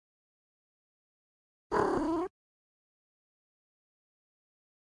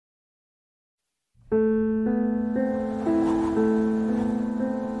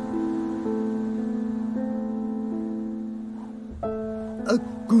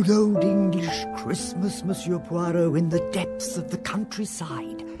Good old English Christmas, Monsieur Poirot, in the depths of the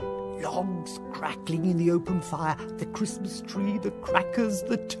countryside. Logs crackling in the open fire, the Christmas tree, the crackers,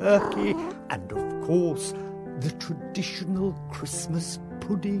 the turkey, and, of course, the traditional Christmas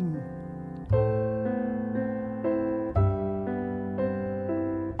pudding.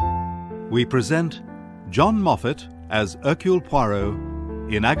 We present John Moffat as Hercule Poirot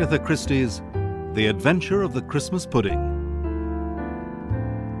in Agatha Christie's The Adventure of the Christmas Pudding.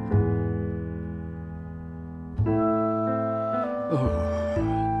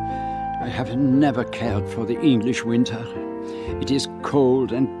 I have never cared for the English winter. It is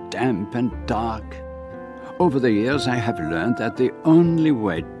cold and damp and dark. Over the years I have learned that the only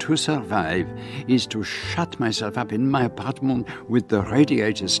way to survive is to shut myself up in my apartment with the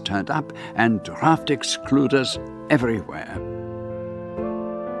radiators turned up and draft excluders everywhere.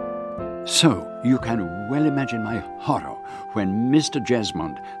 So you can well imagine my horror when Mr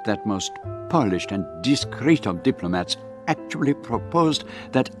Jesmond, that most polished and discreet of diplomats, actually proposed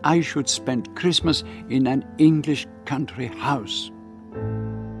that I should spend Christmas in an English country house.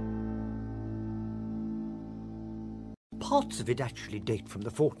 Parts of it actually date from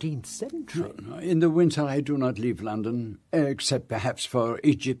the 14th century. No, in the winter I do not leave London, except perhaps for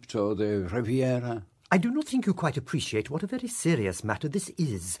Egypt or the Riviera. I do not think you quite appreciate what a very serious matter this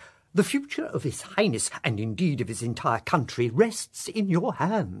is. The future of His Highness, and indeed of his entire country, rests in your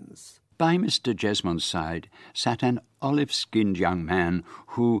hands. By Mr Jesmond's side sat an olive-skinned young man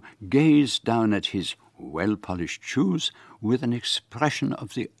who gazed down at his well-polished shoes with an expression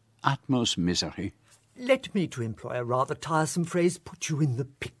of the utmost misery. Let me, to employ a rather tiresome phrase, put you in the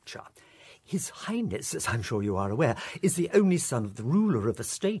picture. His Highness, as I'm sure you are aware, is the only son of the ruler of a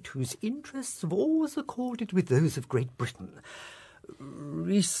state whose interests have always accorded with those of Great Britain.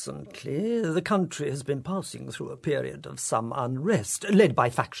 Recently, the country has been passing through a period of some unrest, led by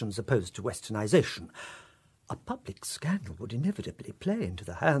factions opposed to westernisation. A public scandal would inevitably play into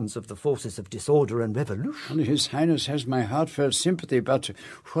the hands of the forces of disorder and revolution. His Highness has my heartfelt sympathy, but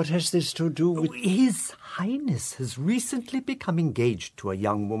what has this to do with... His Highness has recently become engaged to a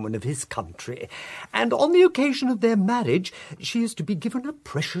young woman of his country, and on the occasion of their marriage, she is to be given a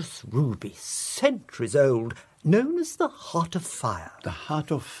precious ruby, centuries old, known as the Heart of Fire. The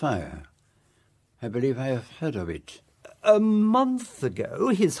Heart of Fire? I believe I have heard of it. A month ago,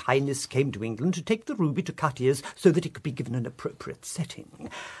 His Highness came to England to take the ruby to Cartier's so that it could be given an appropriate setting.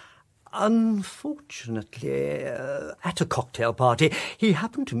 Unfortunately, at a cocktail party, he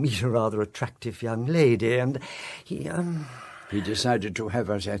happened to meet a rather attractive young lady, and he decided to have,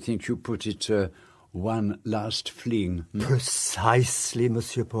 as I think you put it, one last fling. Precisely,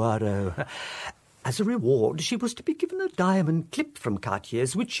 Monsieur Poirot. As a reward, she was to be given a diamond clip from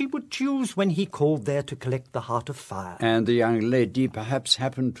Cartier's, which she would choose when he called there to collect the Heart of Fire. And the young lady perhaps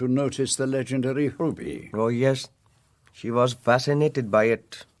happened to notice the legendary ruby. Oh, yes. She was fascinated by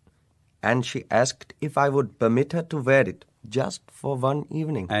it. And she asked if I would permit her to wear it, just for one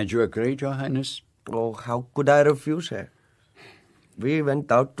evening. And you agreed, Your Highness? Oh, how could I refuse her? We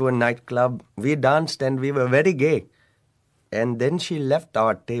went out to a nightclub, we danced, and we were very gay. And then she left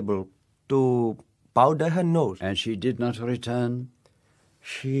our table to powder her nose. And she did not return?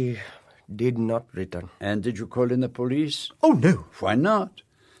 She did not return. And did you call in the police? Oh, no. Why not?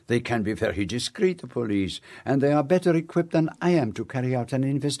 They can be very discreet, the police, and they are better equipped than I am to carry out an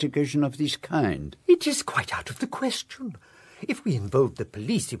investigation of this kind. It is quite out of the question. If we involved the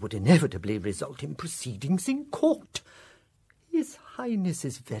police, it would inevitably result in proceedings in court. His Highness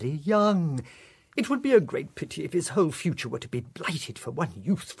is very young. It would be a great pity if his whole future were to be blighted for one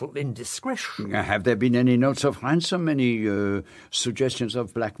youthful indiscretion. Have there been any notes of ransom, any suggestions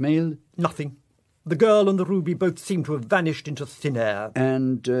of blackmail? Nothing. The girl and the ruby both seem to have vanished into thin air.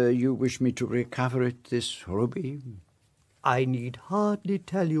 And you wish me to recover it, this ruby? I need hardly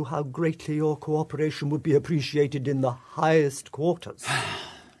tell you how greatly your cooperation would be appreciated in the highest quarters.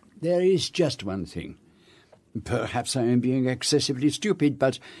 There is just one thing. Perhaps I am being excessively stupid,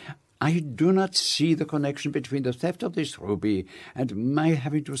 but I do not see the connection between the theft of this ruby and my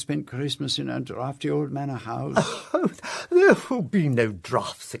having to spend Christmas in a drafty old manor house. Oh, there will be no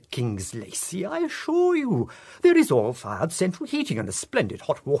draughts at King's Lacey, I assure you. There is all-fired central heating and a splendid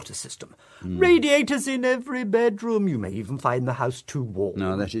hot water system. Radiators in every bedroom. You may even find the house too warm.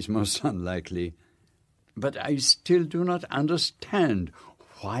 No, that is most unlikely. But I still do not understand.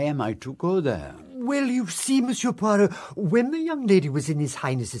 Why am I to go there? Well, you see, Monsieur Poirot, when the young lady was in His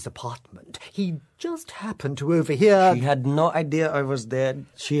Highness's apartment, he just happened to overhear... She had no idea I was there.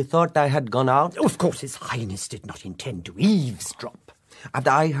 She thought I had gone out. Of course, His Highness did not intend to eavesdrop. And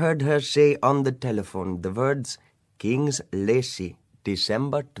I heard her say on the telephone the words, King's Lacey,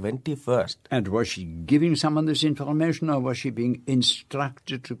 December 21st. And was she giving someone this information, or was she being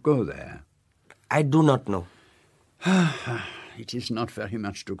instructed to go there? I do not know. It is not very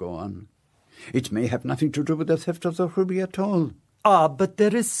much to go on. It may have nothing to do with the theft of the ruby at all. Ah, but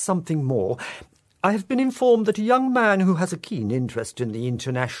there is something more. I have been informed that a young man who has a keen interest in the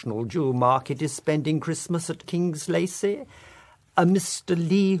international jewel market is spending Christmas at King's Lacey, a Mr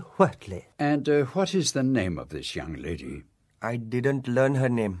Lee Whitley. And what is the name of this young lady? I didn't learn her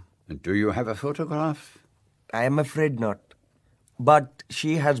name. And do you have a photograph? I am afraid not. But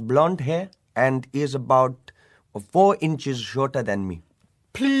she has blonde hair and is about 4 inches shorter than me.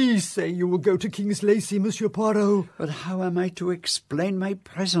 Please say you will go to King's Lacey, Monsieur Poirot. But how am I to explain my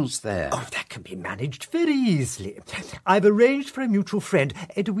presence there? Oh, that can be managed very easily. I've arranged for a mutual friend,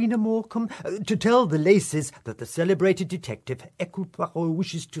 Edwina Morecambe, to tell the Lacys that the celebrated detective, Hercule Poirot,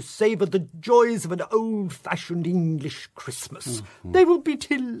 wishes to savour the joys of an old-fashioned English Christmas. Mm-hmm. They will be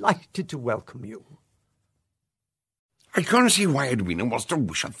delighted to welcome you. I can't see why Edwina wants to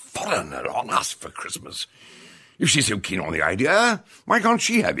wish a foreigner on us for Christmas. If she's so keen on the idea, why can't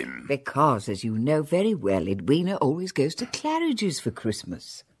she have him? Because, as you know very well, Edwina always goes to Claridge's for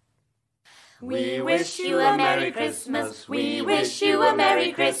Christmas. We wish you a Merry Christmas. We wish you a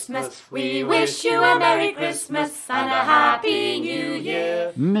Merry Christmas. We wish you a Merry Christmas and a Happy New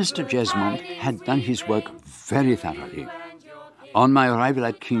Year. Mr Jesmond had done his work very thoroughly. On my arrival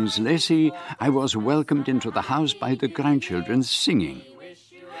at King's Lacey, I was welcomed into the house by the grandchildren singing.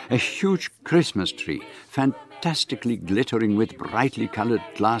 A huge Christmas tree, fantastically glittering with brightly coloured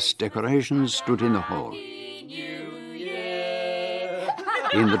glass decorations, stood in the hall.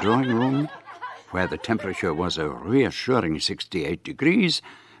 In the drawing room, where the temperature was a reassuring 68 degrees,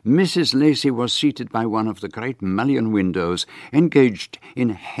 Mrs. Lacey was seated by one of the great mullioned windows, engaged in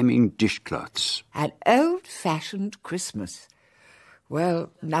hemming dishcloths. An old-fashioned Christmas.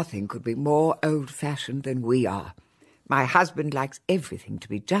 Well, nothing could be more old-fashioned than we are. My husband likes everything to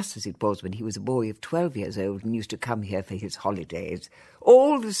be just as it was when he was a boy of 12 years old and used to come here for his holidays.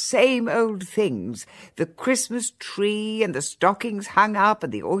 All the same old things. The Christmas tree and the stockings hung up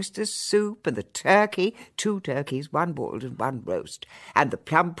and the oyster soup and the turkey, 2 turkeys, 1 boiled and 1 roast, and the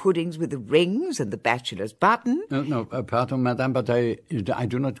plum puddings with the rings and the bachelor's button. No, pardon, madame, but I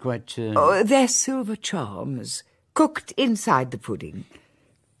do not quite... Oh, they're silver charms, cooked inside the pudding.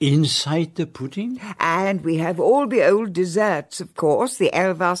 Inside the pudding? And we have all the old desserts, of course, the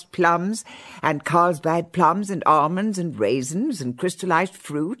Elvast plums and Carlsbad plums and almonds and raisins and crystallized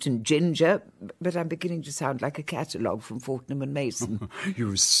fruit and ginger. But I'm beginning to sound like a catalogue from Fortnum and Mason.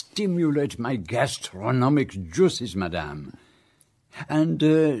 You stimulate my gastronomic juices, madame. And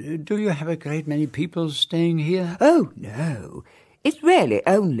do you have a great many people staying here? Oh, no. It's really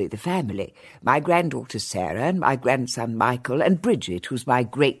only the family. My granddaughter Sarah and my grandson Michael and Bridget, who's my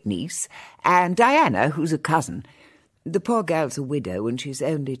great-niece, and Diana, who's a cousin. The poor girl's a widow and she's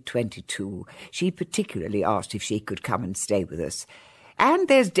only 22. She particularly asked if she could come and stay with us. And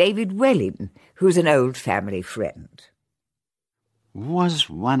there's David Welling, who's an old family friend. Was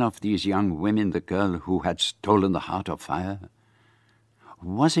one of these young women the girl who had stolen the heart of fire?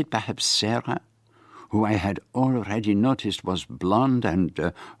 Was it perhaps Sarah, who I had already noticed was blonde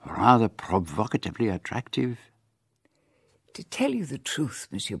and rather provocatively attractive? To tell you the truth,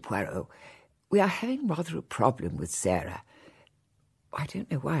 Monsieur Poirot, we are having rather a problem with Sarah. I don't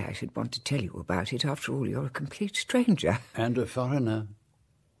know why I should want to tell you about it. After all, you're a complete stranger. And a foreigner.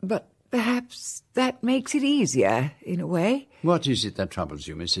 But perhaps that makes it easier, in a way. What is it that troubles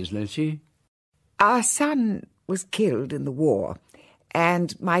you, Mrs. Lacey? Our son was killed in the war,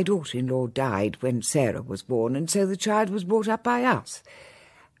 and my daughter-in-law died when Sarah was born, and so the child was brought up by us.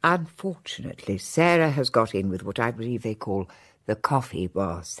 Unfortunately, Sarah has got in with what I believe they call the coffee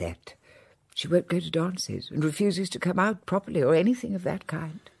bar set. She won't go to dances and refuses to come out properly or anything of that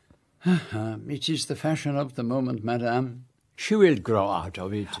kind. It is the fashion of the moment, madame. She will grow out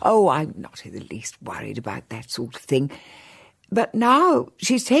of it. Oh, I'm not in the least worried about that sort of thing. But now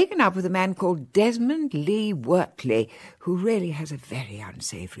she's taken up with a man called Desmond Lee Wortley, who really has a very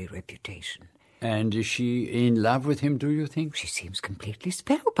unsavoury reputation. And is she in love with him, do you think? She seems completely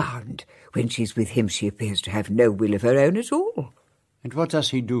spellbound. When she's with him, she appears to have no will of her own at all. And what does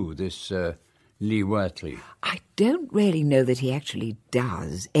he do, this Lee Wortley? I don't really know that he actually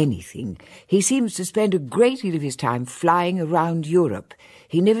does anything. He seems to spend a great deal of his time flying around Europe.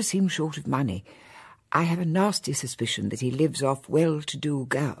 He never seems short of money. I have a nasty suspicion that he lives off well-to-do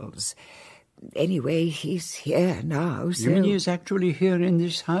girls. Anyway, he's here now, so... You mean he's actually here in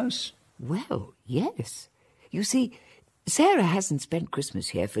this house? Well, yes. You see, Sarah hasn't spent Christmas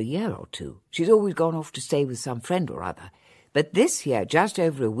here for a year or two. She's always gone off to stay with some friend or other. But this year, just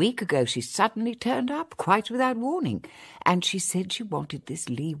over a week ago, she suddenly turned up, quite without warning. And she said she wanted this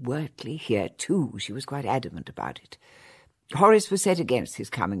Lee Wortley here too. She was quite adamant about it. Horace was set against his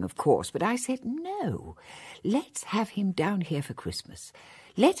coming, of course, but I said, no, let's have him down here for Christmas.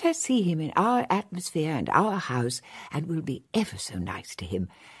 Let her see him in our atmosphere and our house, and we'll be ever so nice to him.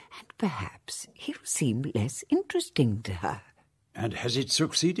 And perhaps he'll seem less interesting to her. And has it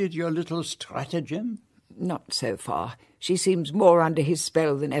succeeded, your little stratagem? Not so far. She seems more under his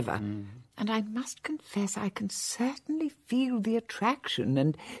spell than ever. And I must confess I can certainly feel the attraction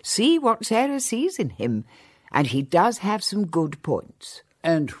and see what Sarah sees in him. And he does have some good points.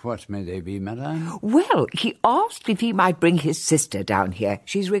 And what may they be, madame? Well, he asked if he might bring his sister down here.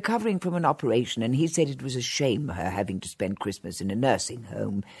 She's recovering from an operation, and he said it was a shame her having to spend Christmas in a nursing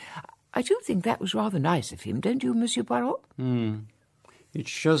home. I do think that was rather nice of him, don't you, Monsieur Poirot? It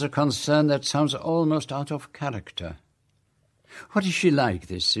shows a concern that sounds almost out of character. What is she like,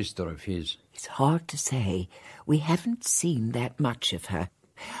 this sister of his? It's hard to say. We haven't seen that much of her.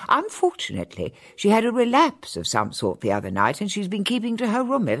 Unfortunately, she had a relapse of some sort the other night, and she's been keeping to her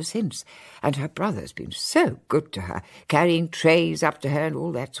room ever since. And her brother's been so good to her, carrying trays up to her and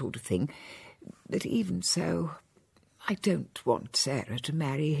all that sort of thing. But even so, I don't want Sarah to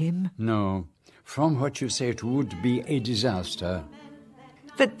marry him. No. From what you say, it would be a disaster.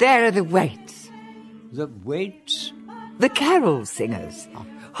 But there are the Waits. The Waits? The carol singers.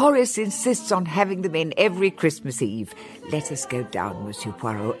 Horace insists on having them in every Christmas Eve. Let us go down, Monsieur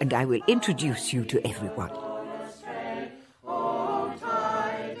Poirot, and I will introduce you to everyone.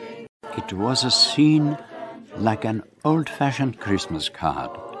 It was a scene like an old-fashioned Christmas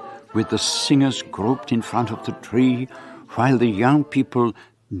card, with the singers grouped in front of the tree, while the young people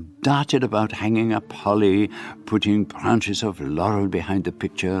darted about hanging up holly, putting branches of laurel behind the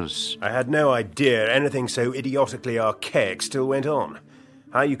pictures. I had no idea anything so idiotically archaic still went on.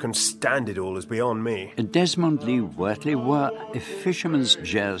 How you can stand it all is beyond me. Desmond Lee Wortley wore a fisherman's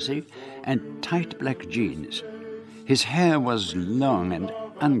jersey and tight black jeans. His hair was long and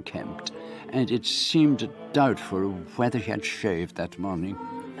unkempt, and it seemed doubtful whether he had shaved that morning.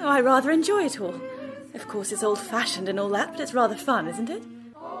 Oh, I rather enjoy it all. Of course, it's old-fashioned and all that, but it's rather fun, isn't it?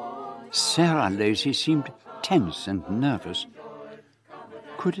 Sarah Lacey seemed tense and nervous.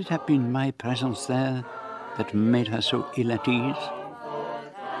 Could it have been my presence there that made her so ill at ease?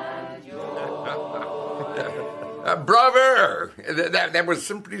 Bravo! That was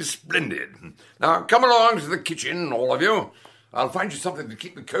simply splendid. Now, come along to the kitchen, all of you. I'll find you something to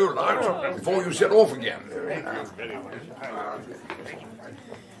keep the cold out before you set off again.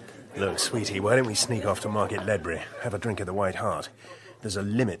 Look, sweetie, why don't we sneak off to Market Ledbury, have a drink at the White Hart? There's a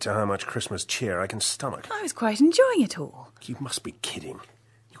limit to how much Christmas cheer I can stomach. I was quite enjoying it all. You must be kidding.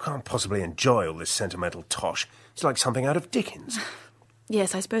 You can't possibly enjoy all this sentimental tosh. It's like something out of Dickens.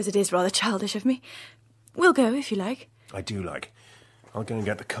 Yes, I suppose it is rather childish of me. We'll go, if you like. I do like. I'll go and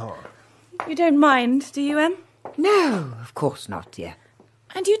get the car. You don't mind, do you, Em? No, of course not, dear.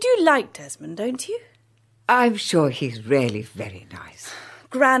 And you do like Desmond, don't you? I'm sure he's really very nice.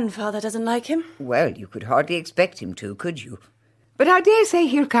 Grandfather doesn't like him. Well, you could hardly expect him to, could you? But I dare say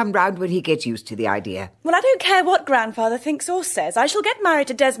he'll come round when he gets used to the idea. Well, I don't care what Grandfather thinks or says. I shall get married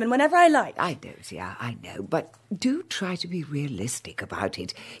to Desmond whenever I like. I know, dear, I know. But do try to be realistic about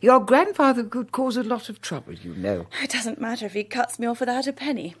it. Your grandfather could cause a lot of trouble, you know. It doesn't matter if he cuts me off without a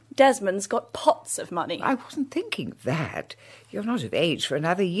penny. Desmond's got pots of money. I wasn't thinking of that. You're not of age for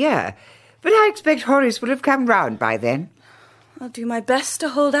another year. But I expect Horace will have come round by then. I'll do my best to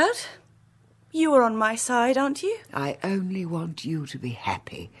hold out. You are on my side, aren't you? I only want you to be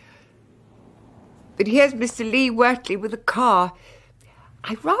happy. But here's Mr. Lee Wortley with a car.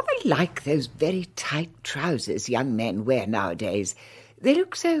 I rather like those very tight trousers young men wear nowadays. They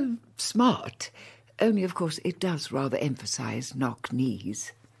look so smart. Only, of course, it does rather emphasise knock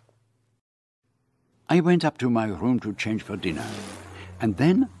knees. I went up to my room to change for dinner, and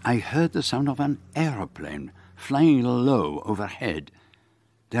then I heard the sound of an aeroplane flying low overhead.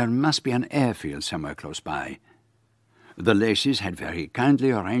 There must be an airfield somewhere close by. The Lacys had very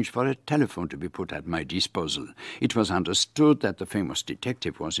kindly arranged for a telephone to be put at my disposal. It was understood that the famous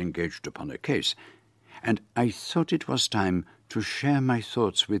detective was engaged upon a case, and I thought it was time to share my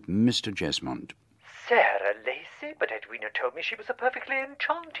thoughts with Mr. Jesmond. Sarah Lacey? But Edwina told me she was a perfectly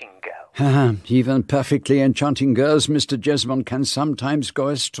enchanting girl. Even perfectly enchanting girls, Mr. Jesmond, can sometimes go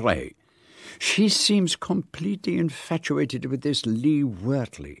astray. She seems completely infatuated with this Lee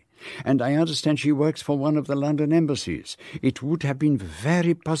Wortley, And I understand she works for one of the London embassies. It would have been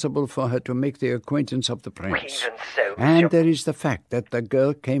very possible for her to make the acquaintance of the prince. Even so, and there is the fact that the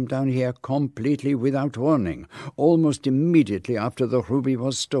girl came down here completely without warning, almost immediately after the ruby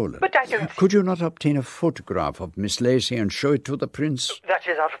was stolen. But I don't... Could you not obtain a photograph of Miss Lacey and show it to the prince? That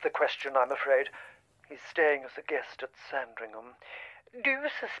is out of the question, I'm afraid. He's staying as a guest at Sandringham. Do you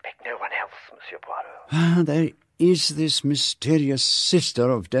suspect no one else, Monsieur Poirot? There is this mysterious sister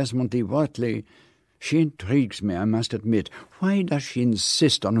of Desmond de Wortley. She intrigues me, I must admit. Why does she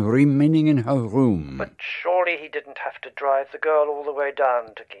insist on remaining in her room? But surely he didn't have to drive the girl all the way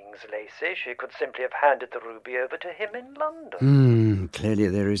down to King's Lacey. She could simply have handed the ruby over to him in London. Clearly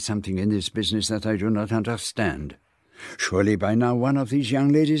there is something in this business that I do not understand. Surely by now one of these young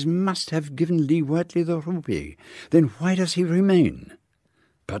ladies must have given Lee Wortley the ruby. Then why does he remain?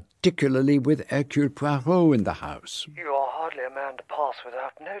 Particularly with Hercule Poirot in the house. You are hardly a man to pass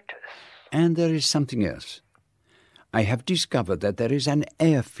without notice. And there is something else. I have discovered that there is an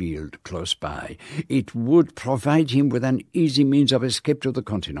airfield close by. It would provide him with an easy means of escape to the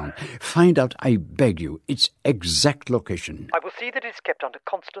continent. Find out, I beg you, its exact location. I will see that it's kept under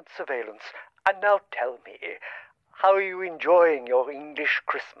constant surveillance. And now tell me, how are you enjoying your English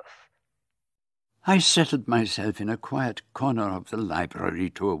Christmas? I settled myself in a quiet corner of the library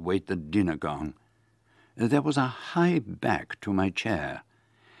to await the dinner gong. There was a high back to my chair,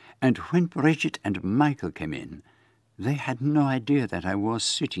 and when Bridget and Michael came in, they had no idea that I was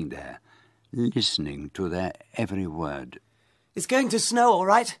sitting there, listening to their every word. It's going to snow, all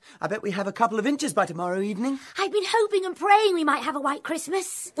right. I bet we have a couple of inches by tomorrow evening. I've been hoping and praying we might have a white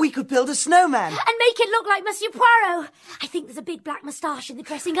Christmas. We could build a snowman. And make it look like Monsieur Poirot. I think there's a big black moustache in the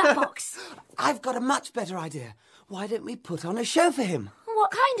dressing-up box. I've got a much better idea. Why don't we put on a show for him?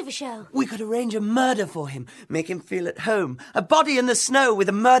 What kind of a show? We could arrange a murder for him, make him feel at home. A body in the snow with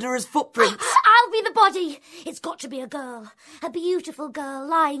a murderer's footprints. I'll be the body. It's got to be a girl. A beautiful girl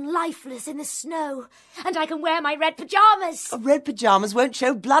lying lifeless in the snow. And I can wear my red pyjamas. Red pyjamas won't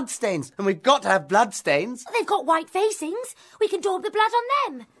show bloodstains, and we've got to have bloodstains. They've got white facings. We can daub the blood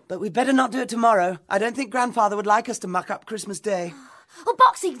on them. But we'd better not do it tomorrow. I don't think Grandfather would like us to muck up Christmas Day. Or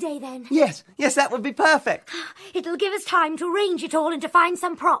Boxing Day, then? Yes, that would be perfect. It'll give us time to arrange it all and to find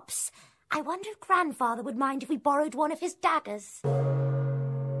some props. I wonder if Grandfather would mind if we borrowed one of his daggers.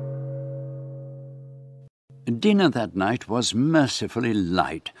 Dinner that night was mercifully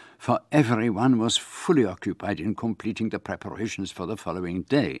light, for everyone was fully occupied in completing the preparations for the following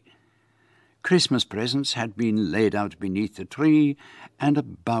day. Christmas presents had been laid out beneath the tree, and a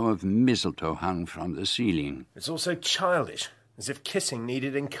bough of mistletoe hung from the ceiling. It's all so childish, as if kissing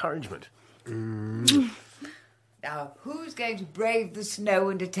needed encouragement. Now, who's going to brave the snow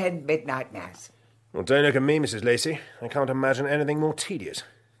and attend midnight mass? Well, don't look at me, Mrs. Lacey. I can't imagine anything more tedious.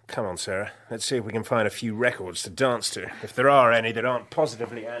 Come on, Sarah. Let's see if we can find a few records to dance to, if there are any that aren't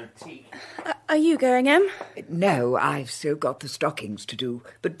positively antique. Are you going, Em? No, I've still got the stockings to do.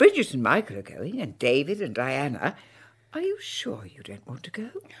 But Bridget and Michael are going, and David and Diana. Are you sure you don't want to go?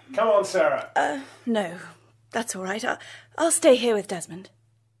 Come on, Sarah. No. That's all right. I'll stay here with Desmond.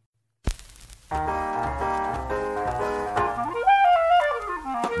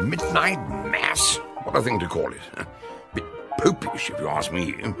 Midnight mass? What a thing to call it. Bit popish, if you ask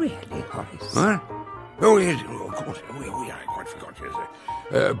me. Really, Horace? Huh? Oh, yes, of course. Oh, yeah, I quite forgot, yes.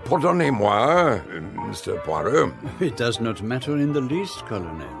 Pardonnez-moi, Mr. Poirot. It does not matter in the least,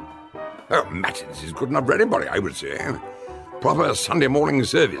 Colonel. Oh, matters is good enough for anybody, I would say. Proper Sunday morning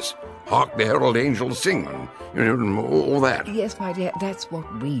service. Hark the herald angels sing, and all that. Yes, my dear, that's what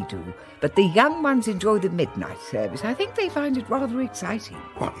we do. But the young ones enjoy the midnight service. I think they find it rather exciting.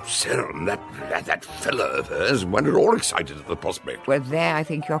 Well, Sarah, that fella of hers weren't at all excited at the prospect. Well, there I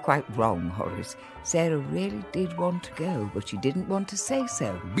think you're quite wrong, Horace. Sarah really did want to go, but she didn't want to say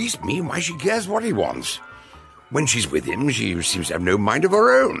so. Beats me why she cares what he wants. When she's with him, she seems to have no mind of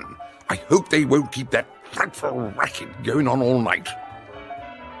her own. I hope they won't keep that frightful racket going on all night.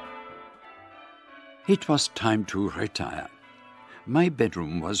 It was time to retire. My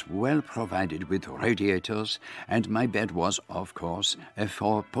bedroom was well provided with radiators, and my bed was, of course, a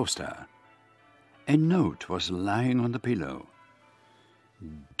four-poster. A note was lying on the pillow.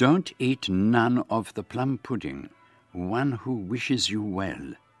 Don't eat none of the plum pudding. One who wishes you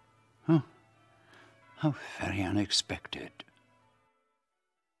well. Oh, how very unexpected.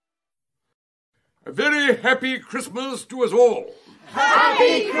 A very happy Christmas to us all.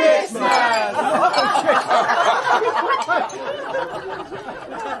 Happy Christmas!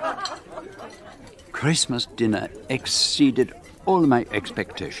 Christmas dinner exceeded all my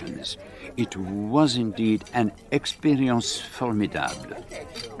expectations. It was indeed an experience formidable.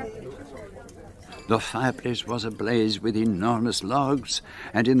 The fireplace was ablaze with enormous logs,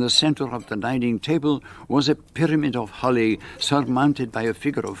 and in the center of the dining table was a pyramid of holly surmounted by a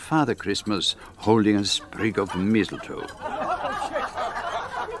figure of Father Christmas holding a sprig of mistletoe.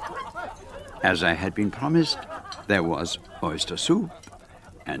 As I had been promised, there was oyster soup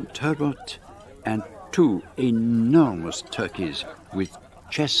and turbot and 2 enormous turkeys with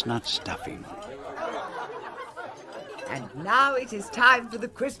chestnut stuffing. And now it is time for the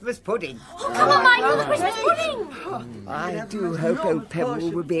Christmas pudding. Oh, come on, Michael, the Christmas pudding! I do hope old Peveril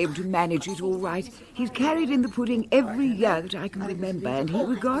will be able to manage it all right. He's carried in the pudding every year that I can remember, and he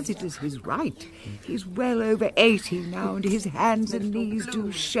regards it as his right. He's well over 80 now, and his hands and knees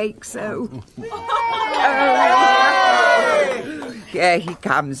do shake so. Here he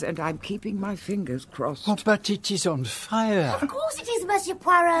comes, and I'm keeping my fingers crossed. Oh, but it is on fire. Of course it is, Monsieur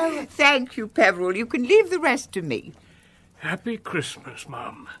Poirot. Thank you, Peveril. You can leave the rest to me. Happy Christmas,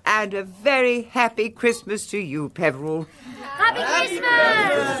 Mum. And a very happy Christmas to you, Peveril. Happy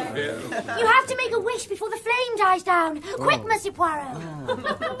Christmas! You have to make a wish before the flame dies down. Quick, Monsieur Poirot.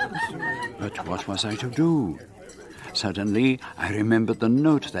 But what was I to do? Suddenly, I remembered the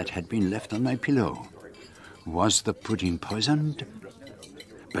note that had been left on my pillow. Was the pudding poisoned?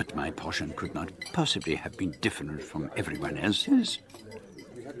 But my portion could not possibly have been different from everyone else's.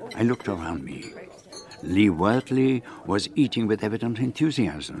 I looked around me. Lee Wortley was eating with evident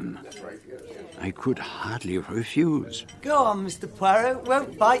enthusiasm. I could hardly refuse. Go on, Mr. Poirot.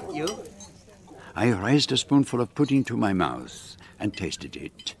 Won't bite you. I raised a spoonful of pudding to my mouth and tasted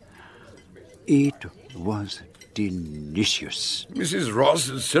it. It was delicious. Mrs. Ross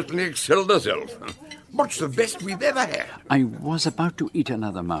has certainly excelled herself. Much the best we've ever had. I was about to eat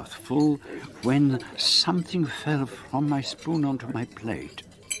another mouthful when something fell from my spoon onto my plate.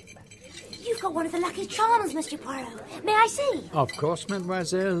 You've got one of the lucky charms, Monsieur Poirot. May I see? Of course,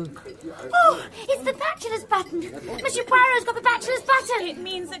 mademoiselle. Oh, it's the bachelor's button. Monsieur Poirot's got the bachelor's button. It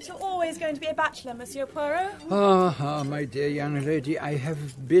means that you're always going to be a bachelor, Monsieur Poirot. My dear young lady, I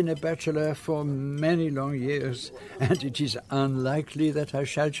have been a bachelor for many long years, and it is unlikely that I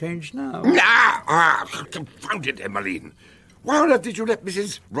shall change now. Confound it, Emmeline. Why on earth did you let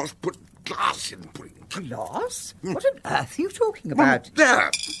Mrs. Ross put glass in the pudding? Glass? What on earth are you talking about? Well,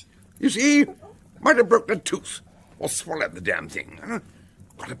 there! You see, might have broken a tooth or swallowed the damn thing.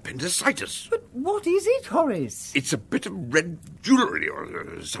 Got appendicitis. But what is it, Horace? It's a bit of red jewellery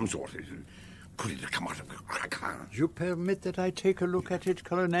or some sort. Could it have come out of a cracker? You permit that I take a look at it,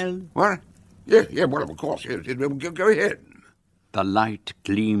 Colonel? What? Yeah, well, of course. Yes, go ahead. The light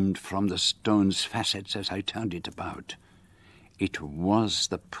gleamed from the stone's facets as I turned it about. It was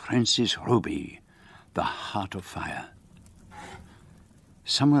the Prince's ruby, the heart of fire.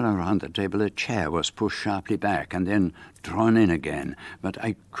 Somewhere around the table a chair was pushed sharply back and then drawn in again, but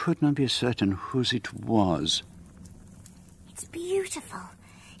I could not be certain whose it was. It's beautiful.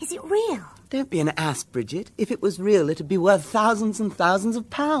 Is it real? Don't be an ass, Bridget. If it was real, it'd be worth thousands and thousands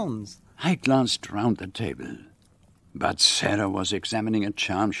of pounds. I glanced round the table, but Sarah was examining a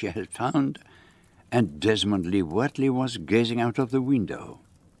charm she had found, and Desmond Lee Wortley was gazing out of the window.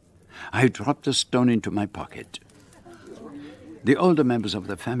 I dropped the stone into my pocket. The older members of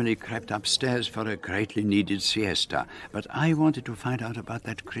the family crept upstairs for a greatly needed siesta, but I wanted to find out about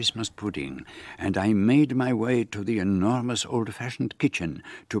that Christmas pudding, and I made my way to the enormous old-fashioned kitchen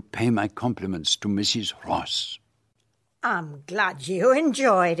to pay my compliments to Mrs. Ross. I'm glad you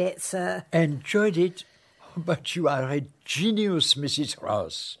enjoyed it, sir. Enjoyed it? But you are a genius, Mrs.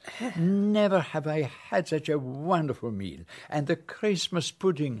 Ross. Never have I had such a wonderful meal, and the Christmas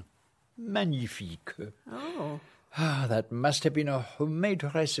pudding, magnifique. Oh. That must have been a homemade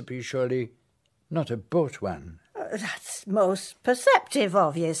recipe, surely, not a bought one. That's most perceptive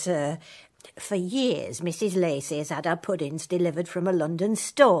of you, sir. For years, Mrs. Lacey has had her puddings delivered from a London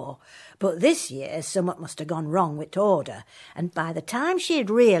store, but this year somewhat must have gone wrong with the order, and by the time she had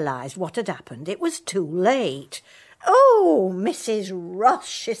realised what had happened, it was too late. "Oh, Mrs. Ross,"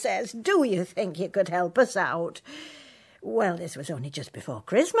 she says, "do you think you could help us out?" Well, this was only just before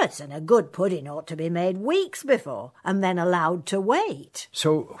Christmas, and a good pudding ought to be made weeks before, and then allowed to wait.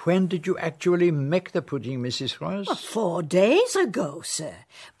 So when did you actually make the pudding, Mrs. Ross? 4 days ago, sir.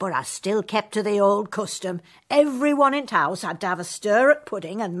 But I still kept to the old custom. Everyone in the house had to have a stir at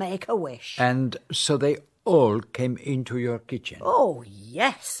pudding and make a wish. And so they all came into your kitchen? Oh,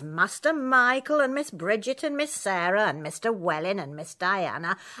 yes. Master Michael and Miss Bridget and Miss Sarah and Mr. Welling and Miss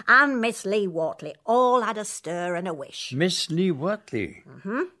Diana and Miss Lee Wortley all had a stir and a wish. Miss Lee Wortley?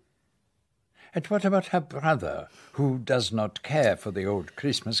 Mm-hmm. And what about her brother, who does not care for the old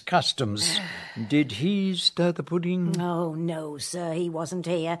Christmas customs? Did he stir the pudding? Oh, no, sir, he wasn't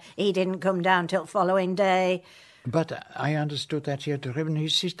here. He didn't come down till following day. But I understood that he had driven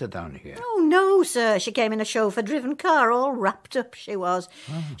his sister down here. Oh, no, sir. She came in a chauffeur-driven car, all wrapped up, she was.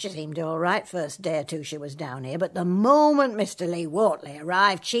 Oh. She seemed all right first day or two she was down here, but the moment Mr Lee Wortley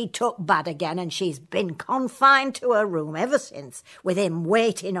arrived, she took bad again, and she's been confined to her room ever since, with him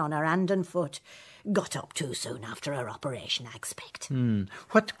waiting on her hand and foot. Got up too soon after her operation, I expect.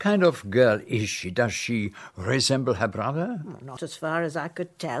 What kind of girl is she? Does she resemble her brother? Not as far as I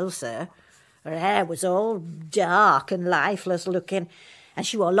could tell, sir. Her hair was all dark and lifeless looking, and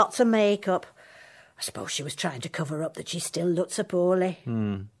she wore lots of makeup. I suppose she was trying to cover up that she still looked so poorly.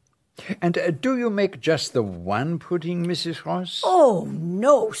 And do you make just the one pudding, Mrs. Ross? Oh,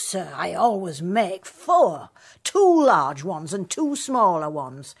 no, sir. I always make 4. 2 large ones and 2 smaller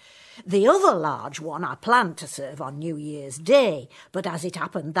ones. The other large one I planned to serve on New Year's Day, but as it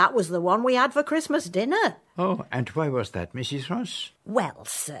happened, that was the one we had for Christmas dinner. Oh, and why was that, Mrs. Ross? Well,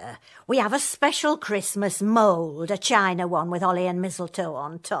 sir, we have a special Christmas mould, a china one with holly and mistletoe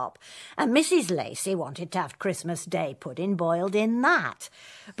on top, and Mrs. Lacey wanted to have Christmas Day pudding boiled in that.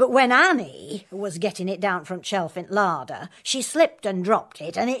 But when Annie was getting it down from Chelfant larder, she slipped and dropped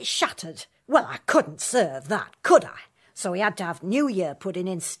it, and it shattered. Well, I couldn't serve that, could I? So we had to have New Year pudding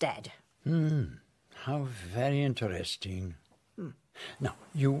instead. How very interesting. Now,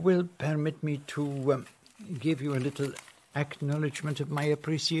 you will permit me to give you a little acknowledgement of my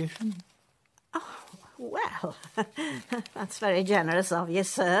appreciation? Oh, well, that's very generous of you,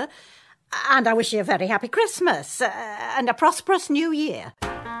 sir. And I wish you a very happy Christmas and a prosperous New Year.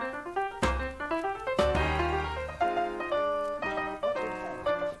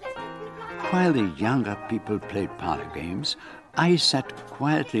 While the younger people played parlour games, I sat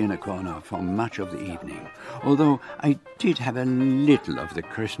quietly in a corner for much of the evening, although I did have a little of the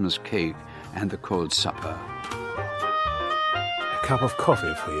Christmas cake and the cold supper. A cup of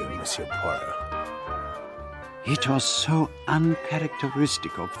coffee for you, Monsieur Poirot. It was so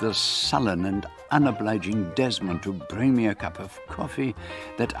uncharacteristic of the sullen and unobliging Desmond to bring me a cup of coffee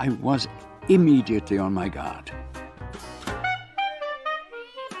that I was immediately on my guard.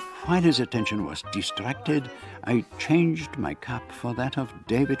 While his attention was distracted, I changed my cup for that of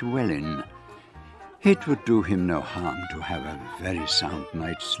David Welling. It would do him no harm to have a very sound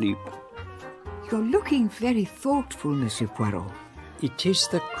night's sleep. You're looking very thoughtful, Monsieur Poirot. It is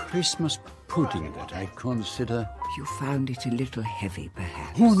the Christmas pudding that I consider. You found it a little heavy,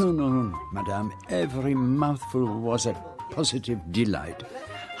 perhaps? Oh, no, madame. Every mouthful was a positive delight.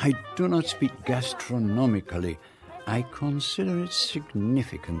 I do not speak gastronomically. I consider it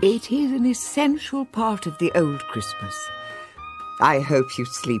significant. It is an essential part of the old Christmas. I hope you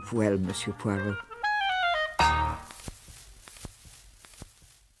sleep well, Monsieur Poirot.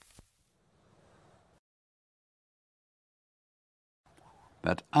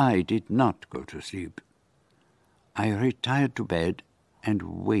 But I did not go to sleep. I retired to bed and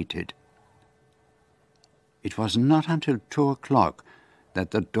waited. It was not until 2 o'clock that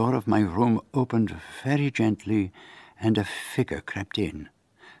the door of my room opened very gently and a figure crept in.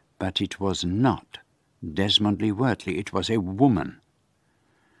 But it was not Desmond Lee Wortley. It was a woman.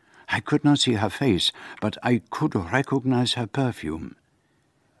 I could not see her face, but I could recognize her perfume.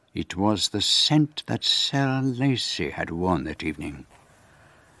 It was the scent that Sarah Lacey had worn that evening.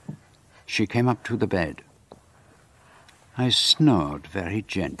 She came up to the bed. I snored very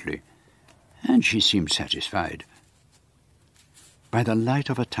gently, and she seemed satisfied. By the light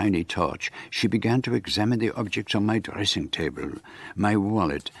of a tiny torch, she began to examine the objects on my dressing table, my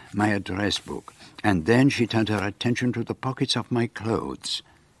wallet, my address book, and then she turned her attention to the pockets of my clothes.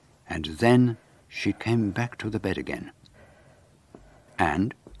 And then she came back to the bed again.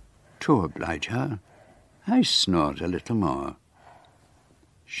 And, to oblige her, I snored a little more.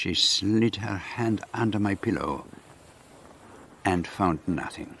 She slid her hand under my pillow and found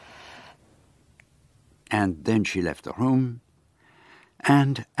nothing. And then she left the room,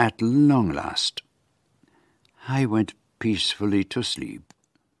 and at long last, I went peacefully to sleep.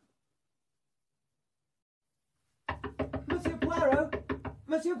 Monsieur Poirot!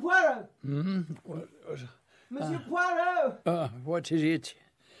 Monsieur Poirot! Monsieur Poirot! What is it?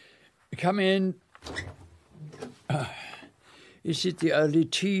 Come in. Is it the early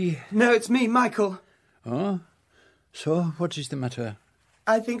tea? No, it's me, Michael. Oh? So, what is the matter?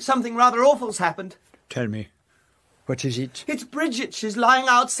 I think something rather awful's happened. Tell me. What is it? It's Bridget. She's lying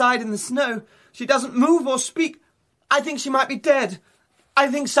outside in the snow. She doesn't move or speak. I think she might be dead. I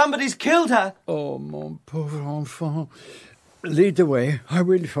think somebody's killed her. Oh, mon pauvre enfant. Lead the way. I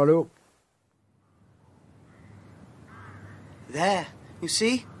will follow. There, you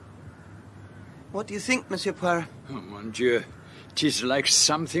see? What do you think, Monsieur Poirot? Oh, mon Dieu. 'Tis like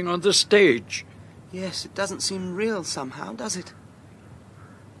something on the stage. Yes, it doesn't seem real somehow, does it?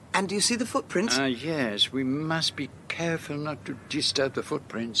 And do you see the footprints? Yes, we must be careful not to disturb the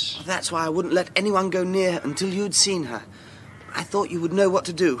footprints. That's why I wouldn't let anyone go near her until you'd seen her. I thought you would know what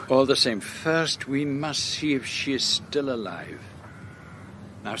to do. All the same, first we must see if she is still alive.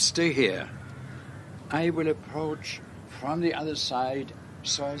 Now stay here. I will approach from the other side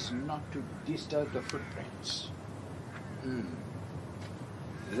so as not to disturb the footprints.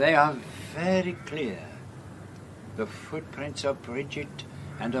 They are very clear. The footprints of Bridget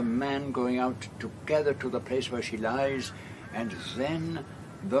and a man going out together to the place where she lies, and then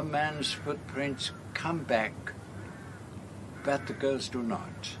the man's footprints come back, but the girls do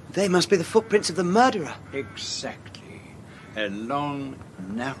not. They must be the footprints of the murderer. Exactly. A long,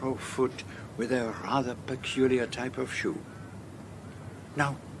 narrow foot with a rather peculiar type of shoe.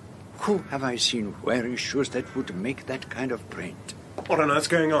 Now, who have I seen wearing shoes that would make that kind of print? What on earth's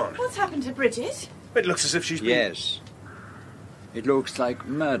going on? What's happened to Bridget? It looks as if she's been... Yes. It looks like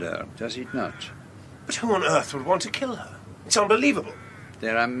murder, does it not? But who on earth would want to kill her? It's unbelievable.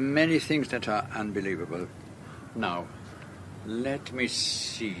 There are many things that are unbelievable. Now, let me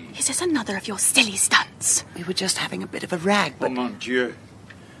see. Is this another of your silly stunts? We were just having a bit of a rag, but... Oh, mon Dieu.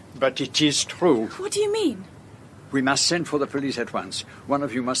 But it is true. What do you mean? We must send for the police at once. One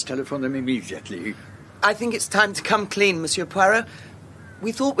of you must telephone them immediately. I think it's time to come clean, Monsieur Poirot.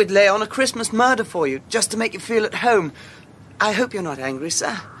 We thought we'd lay on a Christmas murder for you, just to make you feel at home. I hope you're not angry,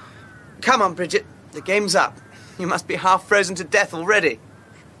 sir. Come on, Bridget. The game's up. You must be half frozen to death already.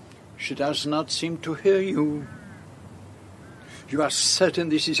 She does not seem to hear you. You are certain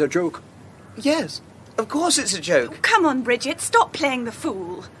this is a joke? Yes, of course it's a joke. Oh, come on, Bridget. Stop playing the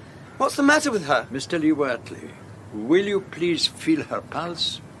fool. What's the matter with her? Mr. Lee Wortley, will you please feel her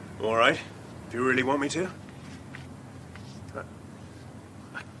pulse? All right, if you really want me to.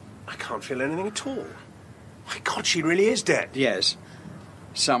 I can't feel anything at all. My God, she really is dead. Yes.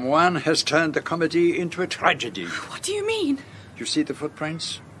 Someone has turned the comedy into a tragedy. What do you mean? You see the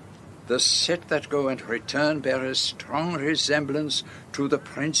footprints? The set that go and return bear a strong resemblance to the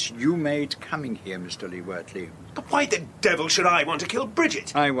prints you made coming here, Mr. Lee Wortley. But why the devil should I want to kill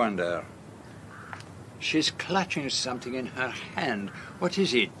Bridget? I wonder. She's clutching something in her hand. What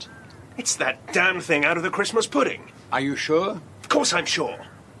is it? It's that damn thing out of the Christmas pudding. Are you sure? Of course I'm sure.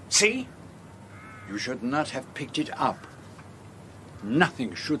 See? You should not have picked it up.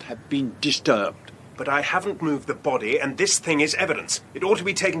 Nothing should have been disturbed. But I haven't moved the body, and this thing is evidence. It ought to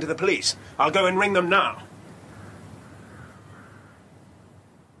be taken to the police. I'll go and ring them now.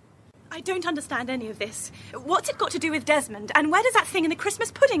 I don't understand any of this. What's it got to do with Desmond? And where does that thing in the Christmas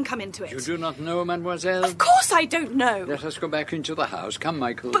pudding come into it? You do not know, mademoiselle? Of course I don't know. Let us go back into the house. Come,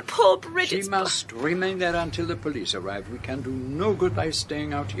 Michael. But poor Bridget... She must remain there until the police arrive. We can do no good by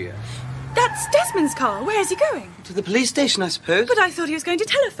staying out here. That's Desmond's car. Where is he going? To the police station, I suppose. But I thought he was going to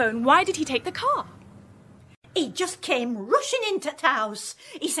telephone. Why did he take the car? He just came rushing into the house.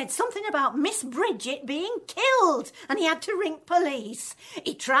 He said something about Miss Bridget being killed, and he had to ring police.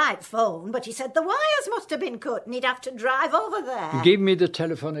 He tried phone, but he said the wires must have been cut, and he'd have to drive over there. Give me the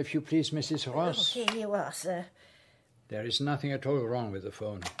telephone, if you please, Mrs. Ross. Oh, here you are, sir. There is nothing at all wrong with the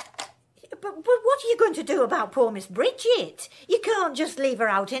phone. But what are you going to do about poor Miss Bridget? You can't just leave her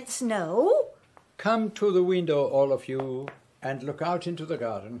out in snow. Come to the window, all of you, and look out into the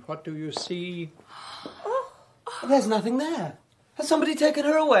garden. What do you see? There's nothing there. Has somebody taken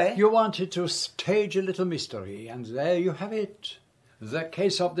her away? You wanted to stage a little mystery, and there you have it. The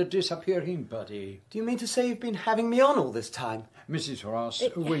case of the disappearing body. Do you mean to say you've been having me on all this time? Mrs. Ross,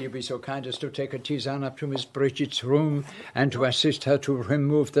 will you be so kind as to take a tisane up to Miss Bridget's room and to assist her to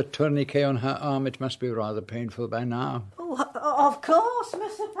remove the tourniquet on her arm? It must be rather painful by now. Oh, of course,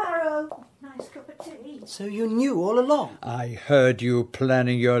 Mr. Poirot. Nice cup of tea. So you knew all along? I heard you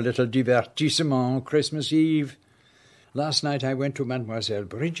planning your little divertissement on Christmas Eve. Last night I went to Mademoiselle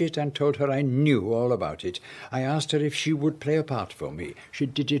Bridget and told her I knew all about it. I asked her if she would play a part for me. She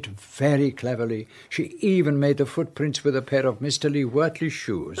did it very cleverly. She even made the footprints with a pair of Mr. Lee Wortley's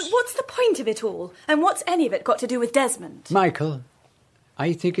shoes. But what's the point of it all? And what's any of it got to do with Desmond? Michael,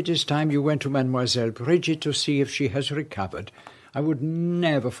 I think it is time you went to Mademoiselle Bridget to see if she has recovered. I would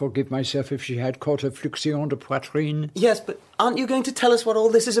never forgive myself if she had caught a fluxion de poitrine. Yes, but aren't you going to tell us what all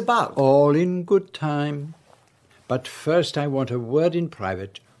this is about? All in good time. But first I want a word in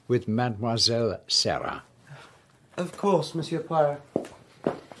private with Mademoiselle Sarah. Of course, Monsieur Poirot.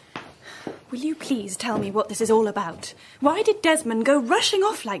 Will you please tell me what this is all about? Why did Desmond go rushing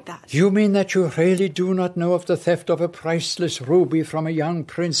off like that? You mean that you really do not know of the theft of a priceless ruby from a young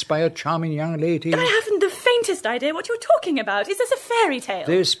prince by a charming young lady? I haven't the faintest idea what you're talking about. Is this a fairy tale?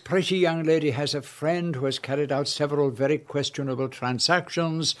 This pretty young lady has a friend who has carried out several very questionable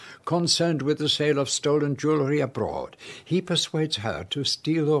transactions concerned with the sale of stolen jewellery abroad. He persuades her to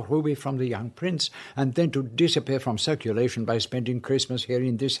steal the ruby from the young prince and then to disappear from circulation by spending Christmas here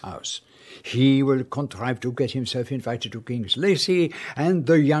in this house. He will contrive to get himself invited to King's Lacy, and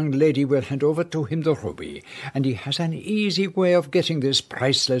the young lady will hand over to him the ruby. And he has an easy way of getting this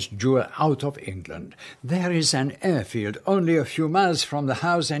priceless jewel out of England. There is an airfield only a few miles from the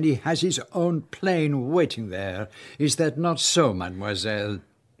house, and he has his own plane waiting there. Is that not so, mademoiselle?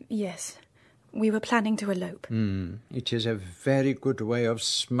 Yes. We were planning to elope. It is a very good way of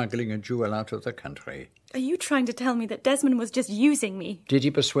smuggling a jewel out of the country. Are you trying to tell me that Desmond was just using me? Did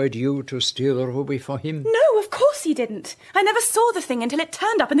he persuade you to steal the ruby for him? No, of course he didn't. I never saw the thing until it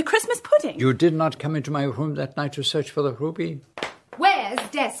turned up in the Christmas pudding. You did not come into my room that night to search for the ruby? Where's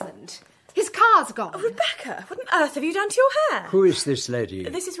Desmond? His car's gone. Oh, Rebecca, what on earth have you done to your hair? Who is this lady?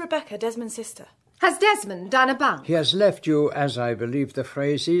 This is Rebecca, Desmond's sister. Has Desmond done a bunk? He has left you, as I believe the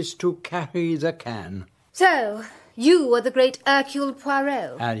phrase is, to carry the can. So, you are the great Hercule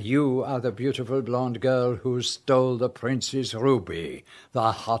Poirot. And you are the beautiful blonde girl who stole the prince's ruby,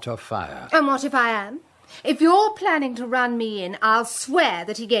 the heart of fire. And what if I am? If you're planning to run me in, I'll swear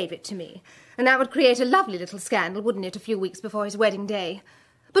that he gave it to me. And that would create a lovely little scandal, wouldn't it, a few weeks before his wedding day?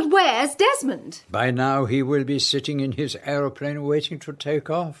 But where's Desmond? By now he will be sitting in his aeroplane waiting to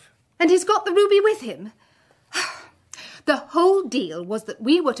take off. And he's got the ruby with him. The whole deal was that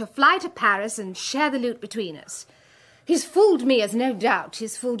we were to fly to Paris and share the loot between us. He's fooled me, as no doubt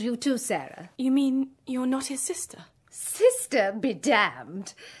he's fooled you too, Sarah. You mean you're not his sister? Sister be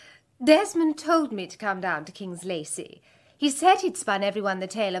damned. Desmond told me to come down to King's Lacy. He said he'd spun everyone the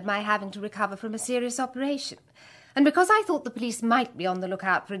tale of my having to recover from a serious operation. And because I thought the police might be on the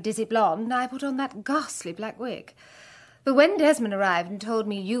lookout for a dizzy blonde, I put on that ghastly black wig. But when Desmond arrived and told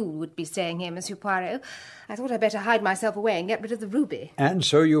me you would be staying here, Monsieur Poirot, I thought I'd better hide myself away and get rid of the ruby. And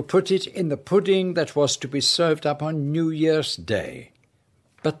so you put it in the pudding that was to be served up on New Year's Day.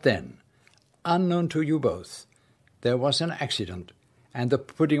 But then, unknown to you both, there was an accident, and the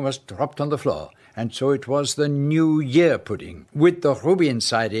pudding was dropped on the floor, and so it was the New Year pudding, with the ruby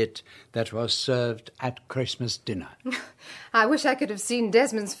inside it, that was served at Christmas dinner. I wish I could have seen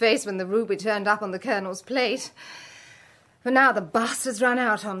Desmond's face when the ruby turned up on the Colonel's plate. But now the bastard's run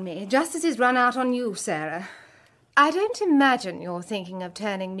out on me, just as he's run out on you, Sarah. I don't imagine you're thinking of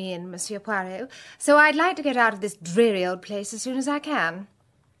turning me in, Monsieur Poirot, so I'd like to get out of this dreary old place as soon as I can.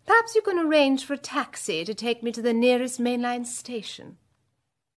 Perhaps you can arrange for a taxi to take me to the nearest mainline station.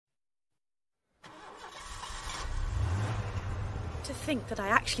 To think that I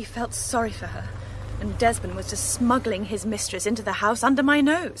actually felt sorry for her, and Desmond was just smuggling his mistress into the house under my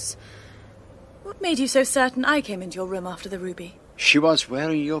nose. What made you so certain I came into your room after the ruby? She was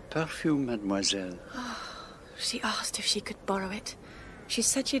wearing your perfume, mademoiselle. She asked if she could borrow it. She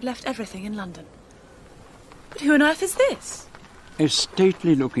said she'd left everything in London. But who on earth is this? A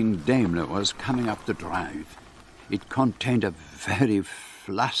stately-looking Daimler was coming up the drive. It contained a very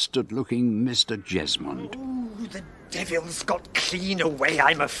flustered-looking Mr Jesmond. Oh, the devil's got clean away,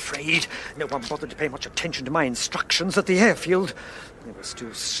 I'm afraid. No one bothered to pay much attention to my instructions at the airfield. They were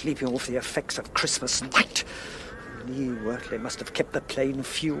still sleeping off the effects of Christmas night. Lee Wortley must have kept the plane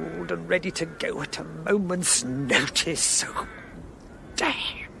fueled and ready to go at a moment's notice. Oh, damn.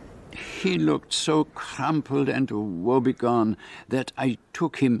 He looked so crumpled and woebegone that I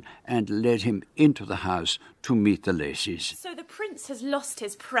took him and led him into the house to meet the Lacys. So the prince has lost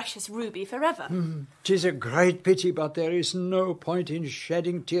his precious ruby forever. 'Tis a great pity, but there is no point in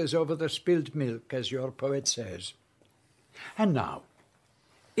shedding tears over the spilled milk, as your poet says. And now,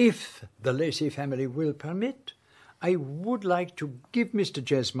 if the Lacy family will permit, I would like to give Mr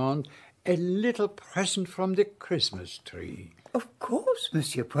Jesmond a little present from the Christmas tree. Of course,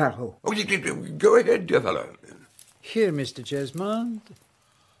 Monsieur Poirot. Oh, go ahead, dear fellow. Here, Mr Jesmond.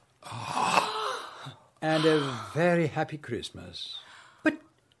 And a very happy Christmas. But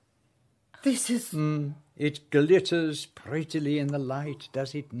this is... It glitters prettily in the light,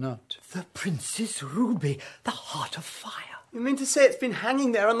 does it not? The Princess Ruby, the heart of fire. You mean to say it's been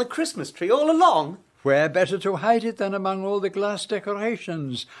hanging there on the Christmas tree all along? Where better to hide it than among all the glass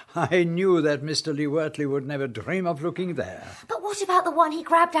decorations? I knew that Mr Lee Wortley would never dream of looking there. But what about the one he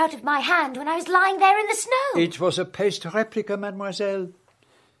grabbed out of my hand when I was lying there in the snow? It was a paste replica, mademoiselle.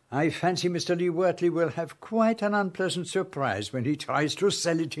 I fancy Mr. Lee Wortley will have quite an unpleasant surprise when he tries to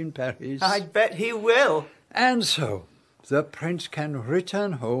sell it in Paris. I bet he will. And so, the Prince can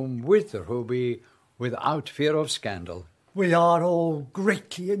return home with the ruby without fear of scandal. We are all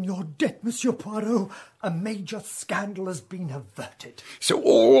greatly in your debt, Monsieur Poirot. A major scandal has been averted. So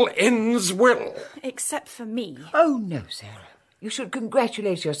all ends well. Except for me. Oh, no, Sarah. You should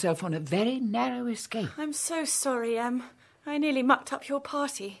congratulate yourself on a very narrow escape. I'm so sorry, Em. I nearly mucked up your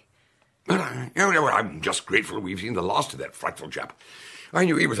party. I'm just grateful we've seen the last of that frightful chap. I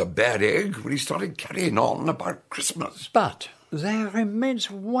knew he was a bad egg when he started carrying on about Christmas. But there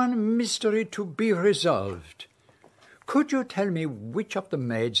remains one mystery to be resolved. Could you tell me which of the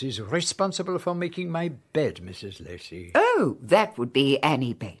maids is responsible for making my bed, Mrs. Lacey? Oh, that would be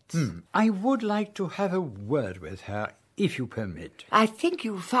Annie Bates. I would like to have a word with her, if you permit. I think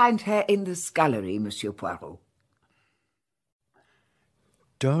you'll find her in the scullery, Monsieur Poirot.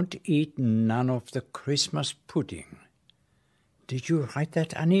 Don't eat none of the Christmas pudding. Did you write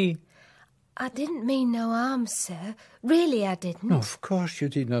that, Annie? I didn't mean no harm, sir. Really, I didn't. No, of course you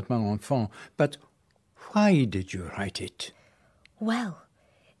did not, my enfant. But why did you write it? Well,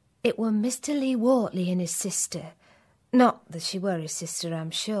 it were Mr. Lee Wortley and his sister. Not that she were his sister,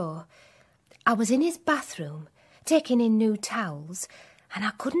 I'm sure. I was in his bathroom, taking in new towels, and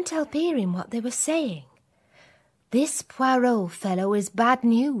I couldn't help hearing what they were saying. This Poirot fellow is bad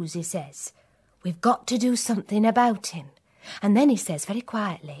news, he says. We've got to do something about him. And then he says very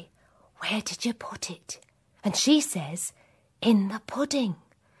quietly, "Where did you put it?" And she says, "In the pudding."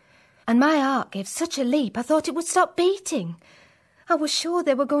 And my heart gave such a leap I thought it would stop beating. I was sure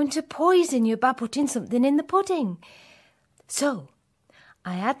they were going to poison you by putting something in the pudding. So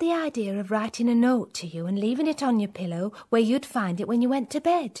I had the idea of writing a note to you and leaving it on your pillow where you'd find it when you went to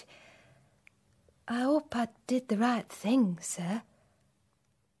bed. I hope I did the right thing, sir.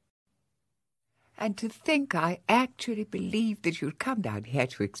 And to think I actually believed that you'd come down here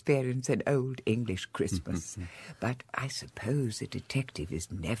to experience an old English Christmas. But I suppose a detective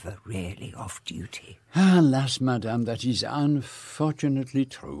is never really off duty. Alas, madame, that is unfortunately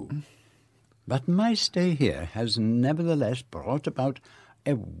true. But my stay here has nevertheless brought about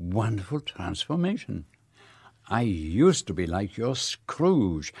a wonderful transformation. I used to be like your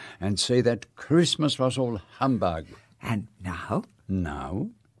Scrooge and say that Christmas was all humbug. And now? Now?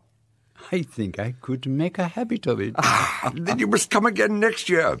 I think I could make a habit of it. Then you must come again next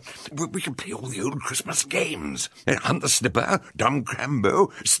year. We can play all the old Christmas games. Hunt the Snipper, Dumb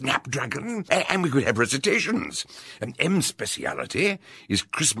Crambo, Snapdragon, and we could have recitations. And M's speciality is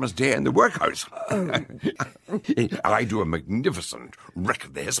Christmas Day in the workhouse. I do a magnificent wreck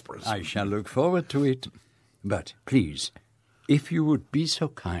of the Hesperus. I shall look forward to it. But please, if you would be so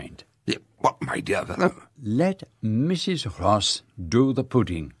kind. What, my dear fellow? Let Mrs. Ross do the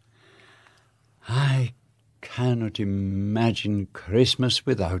pudding. I cannot imagine Christmas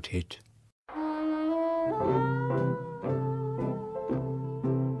without it.